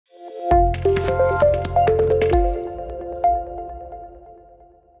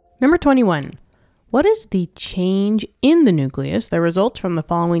Number 21. What is the change in the nucleus that results from the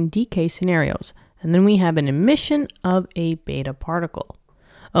following decay scenarios? And then we have an emission of a beta particle.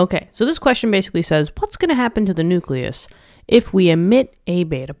 Okay, so this question basically says, what's going to happen to the nucleus if we emit a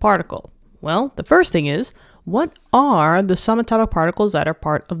beta particle? Well, the first thing is, what are the subatomic particles that are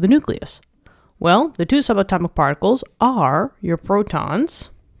part of the nucleus? Well, the two subatomic particles are your protons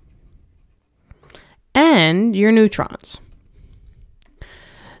and your neutrons.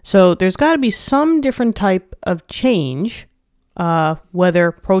 So there's got to be some different type of change,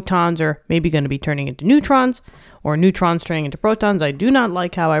 whether protons are maybe going to be turning into neutrons or neutrons turning into protons. I do not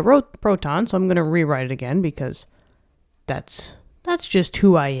like how I wrote protons, so I'm going to rewrite it again because that's just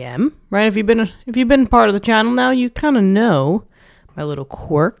who I am, right? If you've been part of the channel now, you kind of know my little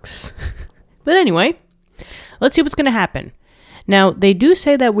quirks. But anyway, let's see what's going to happen. Now, they do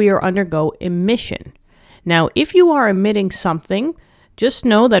say that we are undergo emission. Now, if you are emitting something, just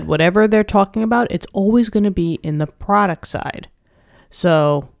know that whatever they're talking about, it's always going to be in the product side.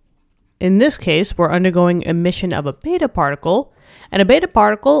 So in this case, we're undergoing emission of a beta particle, and a beta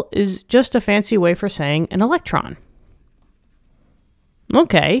particle is just a fancy way for saying an electron.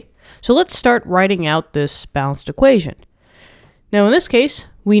 Okay, so let's start writing out this balanced equation. Now in this case,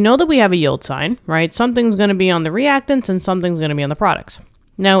 we know that we have a yield sign, right? Something's going to be on the reactants and something's going to be on the products.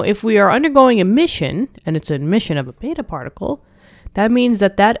 Now if we are undergoing emission, and it's an emission of a beta particle, that means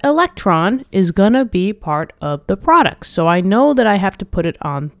that that electron is going to be part of the products. So I know that I have to put it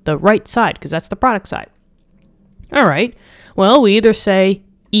on the right side because that's the product side. All right. Well, we either say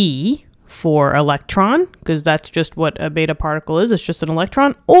E for electron because that's just what a beta particle is. It's just an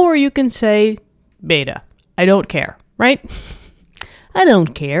electron. Or you can say beta. I don't care, right? I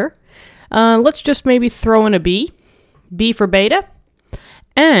don't care. Let's just maybe throw in a B. B for beta.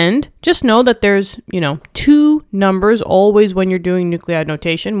 And just know that there's, two numbers always when you're doing nuclide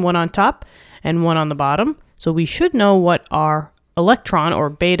notation, one on top and one on the bottom. So we should know what our electron or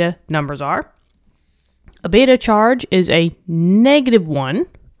beta numbers are. A beta charge is a -1.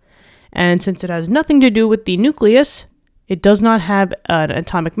 And since it has nothing to do with the nucleus, it does not have an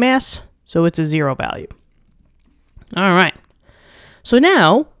atomic mass, so it's a 0 value. All right. So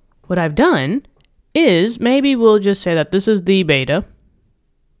now what I've done is maybe we'll just say that this is the beta.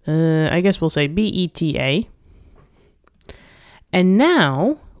 I guess we'll say BETA. And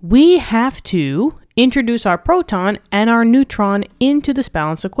now we have to introduce our proton and our neutron into this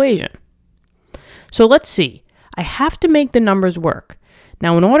balanced equation. So let's see. I have to make the numbers work.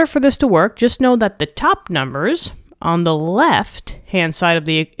 Now, in order for this to work, just know that the top numbers on the left-hand side of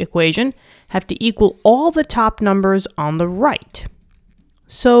the equation have to equal all the top numbers on the right.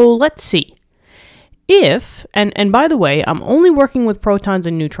 So let's see. If, and by the way, I'm only working with protons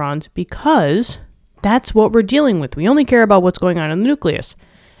and neutrons because that's what we're dealing with. We only care about what's going on in the nucleus.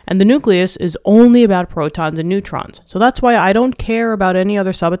 And the nucleus is only about protons and neutrons. So that's why I don't care about any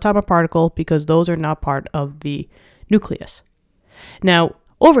other subatomic particle because those are not part of the nucleus. Now,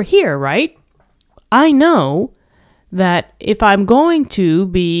 over here, right, I know that if I'm going to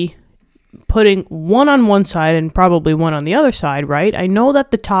be putting one on one side and probably one on the other side, right, I know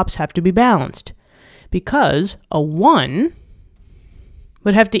that the tops have to be balanced. Because a 1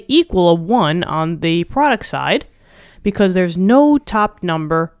 would have to equal a 1 on the product side because there's no top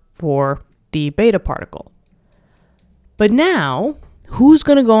number for the beta particle. But now, who's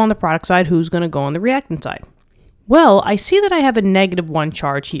going to go on the product side? Who's going to go on the reactant side? Well, I see that I have a -1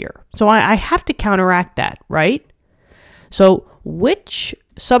 charge here. So I have to counteract that, right? So which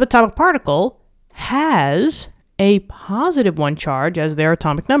subatomic particle has a +1 charge as their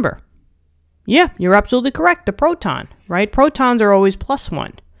atomic number? Yeah, you're absolutely correct. The proton, right? Protons are always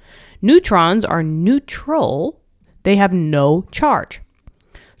 +1. Neutrons are neutral. They have no charge.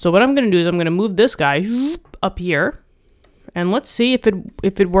 So what I'm going to do is I'm going to move this guy up here. And let's see if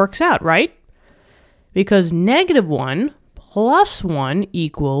it works out, right? Because -1 + 1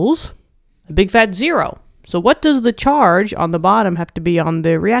 equals a big fat 0. So what does the charge on the bottom have to be on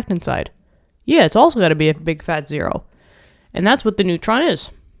the reactant side? Yeah, it's also got to be a big fat 0. And that's what the neutron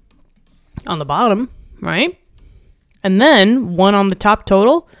is. On the bottom, right? And then 1 on the top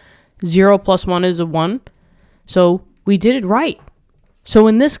total. 0 + 1 is a 1. So we did it right. So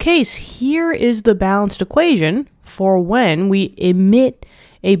in this case, here is the balanced equation for when we emit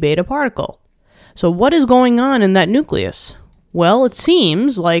a beta particle. So what is going on in that nucleus? Well, it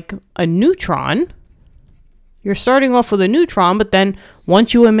seems like a neutron. You're starting off with a neutron, but then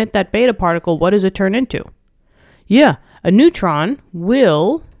once you emit that beta particle, what does it turn into? Yeah, a neutron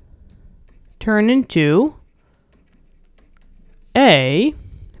will turn into a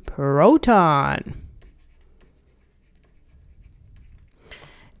proton.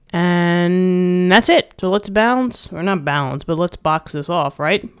 And that's it. So let's balance, or not balance, but let's box this off,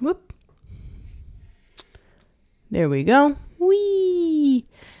 right? Whoop. There we go. Whee!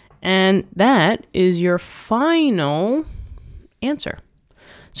 And that is your final answer.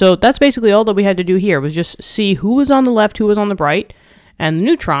 So that's basically all that we had to do here, was just see who was on the left, who was on the right, and the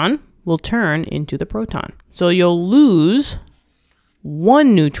neutron will turn into the proton. So you'll lose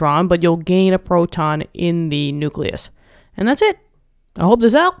one neutron, but you'll gain a proton in the nucleus. And that's it. I hope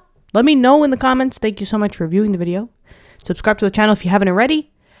this out. Let me know in the comments. Thank you so much for viewing the video. Subscribe to the channel if you haven't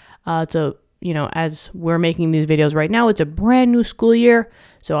already. As we're making these videos right now, it's a brand new school year.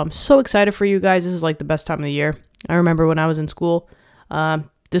 So I'm so excited for you guys. This is like the best time of the year. I remember when I was in school,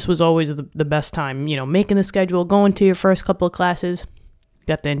 this was always the best time, making the schedule, going to your first couple of classes,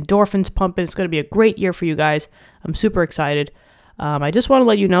 got the endorphins pumping. It's going to be a great year for you guys. I'm super excited. I just want to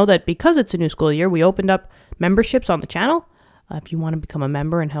let you know that because it's a new school year, we opened up memberships on the channel. If you want to become a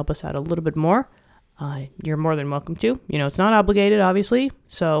member and help us out a little bit more, you're more than welcome to. It's not obligated, obviously.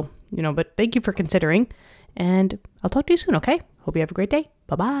 So, but thank you for considering. And I'll talk to you soon, okay? Hope you have a great day.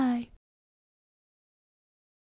 Bye-bye.